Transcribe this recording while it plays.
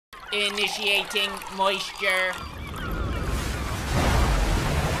Initiating moisture.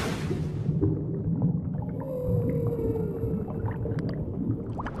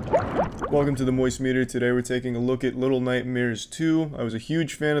 Welcome to the Moist Meter. Today we're taking a look at Little Nightmares 2. I was a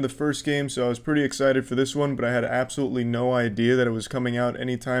huge fan of the first game, so I was pretty excited for this one, but I had absolutely no idea that it was coming out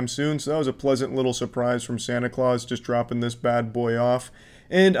anytime soon, so that was a pleasant little surprise from Santa Claus, just dropping this bad boy off.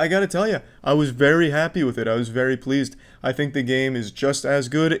 And I gotta tell you, I was very happy with it. I was very pleased. I think the game is just as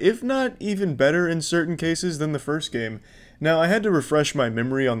good, if not even better in certain cases, than the first game. Now, I had to refresh my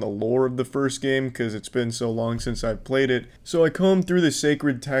memory on the lore of the first game because it's been so long since I've played it, so I combed through the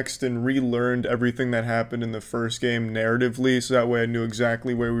sacred text and relearned everything that happened in the first game narratively, so that way I knew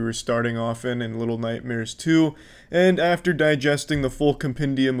exactly where we were starting off in Little Nightmares 2, and after digesting the full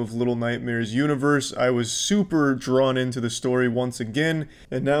compendium of Little Nightmares universe, I was super drawn into the story once again,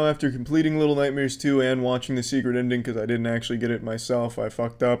 and now after completing Little Nightmares 2 and watching the secret ending because I didn't actually get it myself, I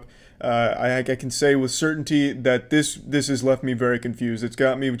fucked up. I can say with certainty that this has left me very confused. It's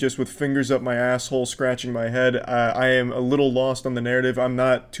got me just with fingers up my asshole, scratching my head. I am a little lost on the narrative. I'm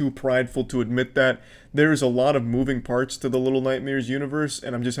not too prideful to admit that. There's a lot of moving parts to the Little Nightmares universe,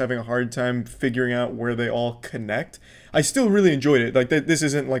 and I'm just having a hard time figuring out where they all connect. I still really enjoyed it. Like, this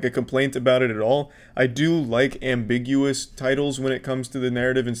isn't like a complaint about it at all. I do like ambiguous titles when it comes to the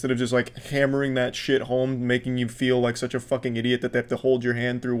narrative, instead of just like hammering that shit home, making you feel like such a fucking idiot that they have to hold your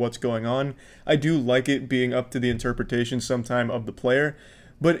hand through what's going on. I do like it being up to the interpretation sometime of the player.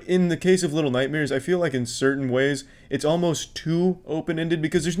 But in the case of Little Nightmares, I feel like in certain ways, it's almost too open-ended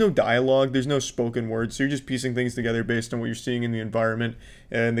because there's no dialogue, there's no spoken words, so you're just piecing things together based on what you're seeing in the environment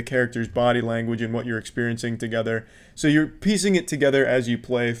and the character's body language and what you're experiencing together. So you're piecing it together as you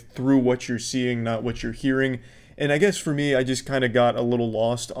play through what you're seeing, not what you're hearing. And I guess for me, I just kind of got a little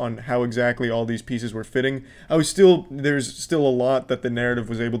lost on how exactly all these pieces were fitting. There's still a lot that the narrative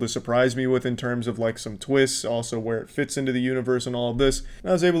was able to surprise me with in terms of like some twists, also where it fits into the universe and all of this. And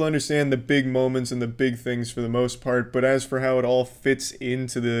I was able to understand the big moments and the big things for the most part, but as for how it all fits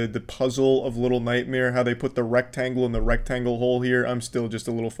into the puzzle of Little Nightmare, how they put the rectangle in the rectangle hole here, I'm still just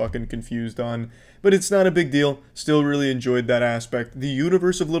a little fucking confused on. But it's not a big deal. Still really enjoyed that aspect. The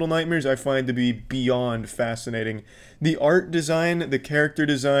universe of Little Nightmares I find to be beyond fascinating. The art design, the character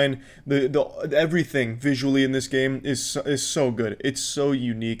design, the everything visually in this game is so good. It's so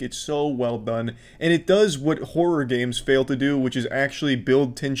unique. It's so well done. And it does what horror games fail to do, which is actually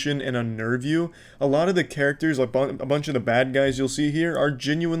build tension and unnerve you. A lot of the characters, like a bunch of the bad guys you'll see here, are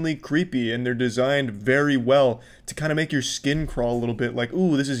genuinely creepy, and they're designed very well to kind of make your skin crawl a little bit, like,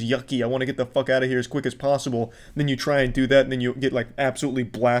 ooh, this is yucky, I want to get the fuck out of here as quick as possible. Then you try and do that, and then you get like absolutely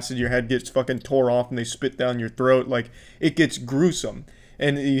blasted, your head gets fucking tore off, and they spit down your throat. Like, it gets gruesome.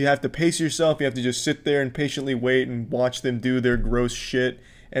 And you have to pace yourself, you have to just sit there and patiently wait and watch them do their gross shit.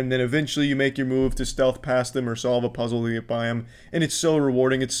 And then eventually you make your move to stealth past them or solve a puzzle to get by them. And it's so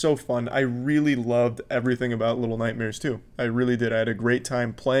rewarding, it's so fun. I really loved everything about Little Nightmares 2. I really did. I had a great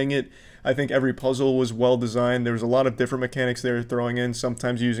time playing it. I think every puzzle was well designed. There was a lot of different mechanics they were throwing in.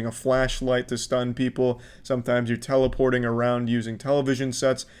 Sometimes using a flashlight to stun people. Sometimes you're teleporting around using television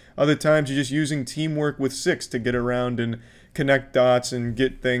sets. Other times you're just using teamwork with six to get around and connect dots and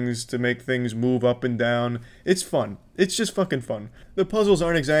get things to make things move up and down. It's fun. It's just fucking fun. The puzzles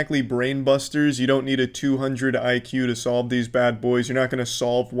aren't exactly brain busters. You don't need a 200 IQ to solve these bad boys. You're not going to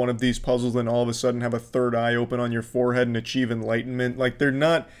solve one of these puzzles and all of a sudden have a third eye open on your forehead and achieve enlightenment. Like, they're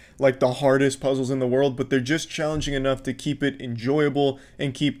not like the hardest puzzles in the world, but they're just challenging enough to keep it enjoyable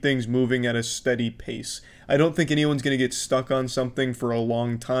and keep things moving at a steady pace. I don't think anyone's going to get stuck on something for a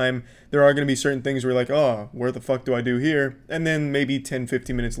long time. There are going to be certain things where you're like, oh, where the fuck do I do here? And then maybe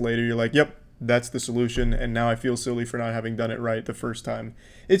 10-15 minutes later, you're like, yep, that's the solution, and now I feel silly for not having done it right the first time.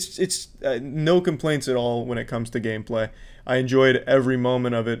 It's no complaints at all when it comes to gameplay. I enjoyed every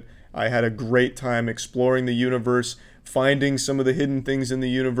moment of it. I had a great time exploring the universe, finding some of the hidden things in the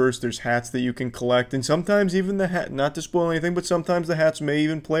universe. There's hats that you can collect, and sometimes even the hat, not to spoil anything, but sometimes the hats may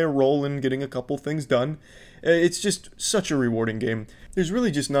even play a role in getting a couple things done. It's just such a rewarding game. There's really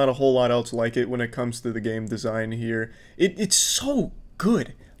just not a whole lot else like it when it comes to the game design here. It's so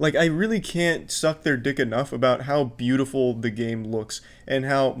good. Like, I really can't suck their dick enough about how beautiful the game looks and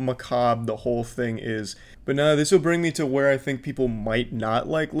how macabre the whole thing is. But now this will bring me to where I think people might not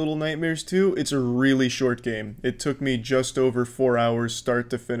like Little Nightmares 2. It's a really short game. It took me just over 4 hours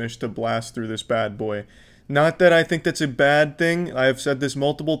start to finish to blast through this bad boy. Not that I think that's a bad thing. I have said this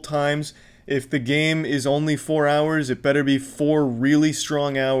multiple times. If the game is only 4 hours, it better be 4 really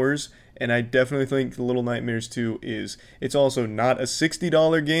strong hours. And I definitely think Little Nightmares 2 is. It's also not a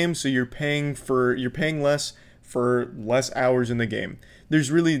 $60 game, so you're paying less for less hours in the game. There's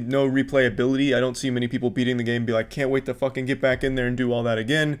really no replayability. I don't see many people beating the game and be like, can't wait to fucking get back in there and do all that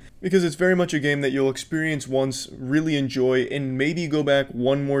again, because it's very much a game that you'll experience once, really enjoy, and maybe go back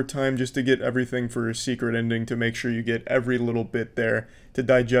one more time just to get everything for a secret ending, to make sure you get every little bit there, to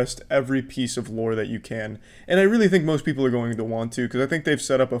digest every piece of lore that you can. And I really think most people are going to want to, because I think they've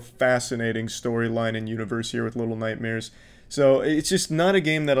set up a fascinating storyline and universe here with Little Nightmares. So it's just not a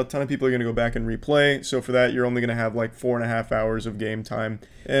game that a ton of people are going to go back and replay, so for that you're only going to have like 4.5 hours of game time.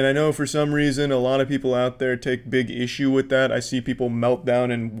 And I know for some reason a lot of people out there take big issue with that. I see people melt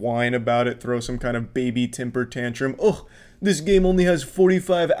down and whine about it, throw some kind of baby temper tantrum. Oh, this game only has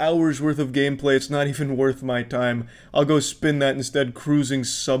 45 hours worth of gameplay, it's not even worth my time. I'll go spin that instead cruising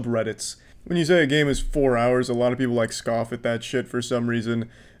subreddits. When you say a game is 4 hours, a lot of people like scoff at that shit for some reason.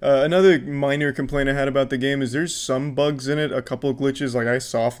 Another minor complaint I had about the game is there's some bugs in it, a couple glitches, like I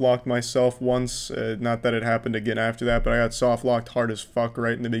soft-locked myself once, not that it happened again after that, but I got soft-locked hard as fuck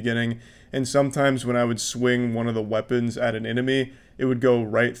right in the beginning, and sometimes when I would swing one of the weapons at an enemy, it would go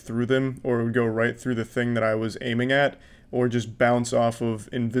right through them, or it would go right through the thing that I was aiming at, or just bounce off of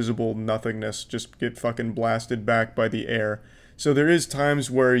invisible nothingness, just get fucking blasted back by the air. So there is times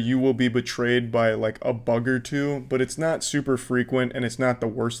where you will be betrayed by like a bug or two, but it's not super frequent and it's not the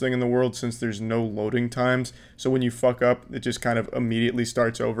worst thing in the world since there's no loading times. So when you fuck up, it just kind of immediately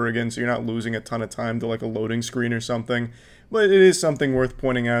starts over again, so you're not losing a ton of time to like a loading screen or something. But it is something worth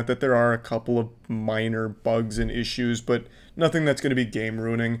pointing out that there are a couple of minor bugs and issues, but nothing that's going to be game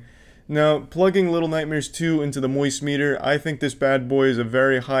ruining. Now, plugging Little Nightmares 2 into the Moist meter, I think this bad boy is a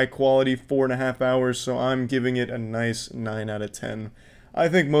very high quality 4.5 hours, so I'm giving it a nice 9 out of 10. I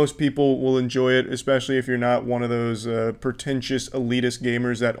think most people will enjoy it, especially if you're not one of those pretentious elitist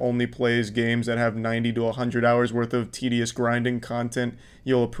gamers that only plays games that have 90 to 100 hours worth of tedious grinding content.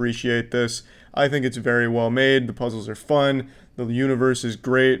 You'll appreciate this. I think it's very well made, the puzzles are fun, the universe is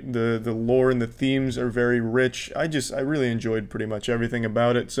great, the lore and the themes are very rich. I really enjoyed pretty much everything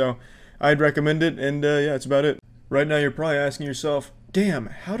about it, so I'd recommend it, and yeah, that's about it. Right now you're probably asking yourself, damn,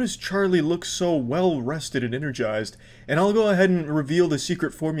 how does Charlie look so well rested and energized? And I'll go ahead and reveal the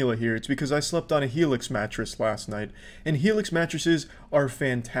secret formula here. It's because I slept on a Helix mattress last night, and Helix mattresses are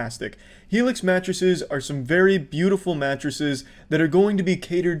fantastic. Helix mattresses are some very beautiful mattresses that are going to be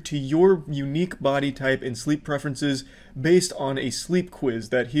catered to your unique body type and sleep preferences based on a sleep quiz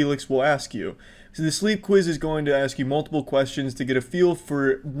that Helix will ask you. So the sleep quiz is going to ask you multiple questions to get a feel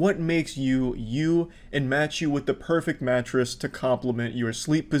for what makes you you and match you with the perfect mattress to complement your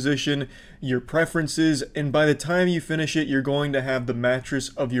sleep position, your preferences, and by the time you finish it, you're going to have the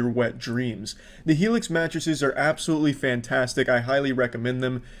mattress of your wet dreams. The Helix mattresses are absolutely fantastic. I highly recommend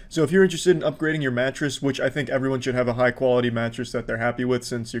them. So if you're interested in upgrading your mattress, which I think everyone should have a high quality mattress that they're happy with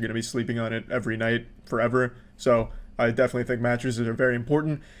since you're going to be sleeping on it every night forever. So I definitely think mattresses are very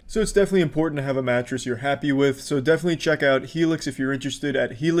important. So it's definitely important to have a mattress you're happy with. So definitely check out Helix if you're interested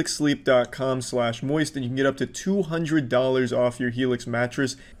at helixsleep.com/moist, and you can get up to $200 off your Helix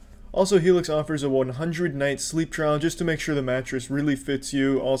mattress. Also, Helix offers a 100-night sleep trial just to make sure the mattress really fits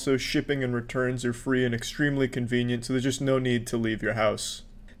you. Also, shipping and returns are free and extremely convenient, so there's just no need to leave your house.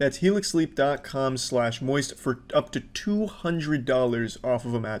 That's helixsleep.com/moist for up to $200 off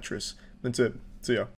of a mattress. That's it. See ya.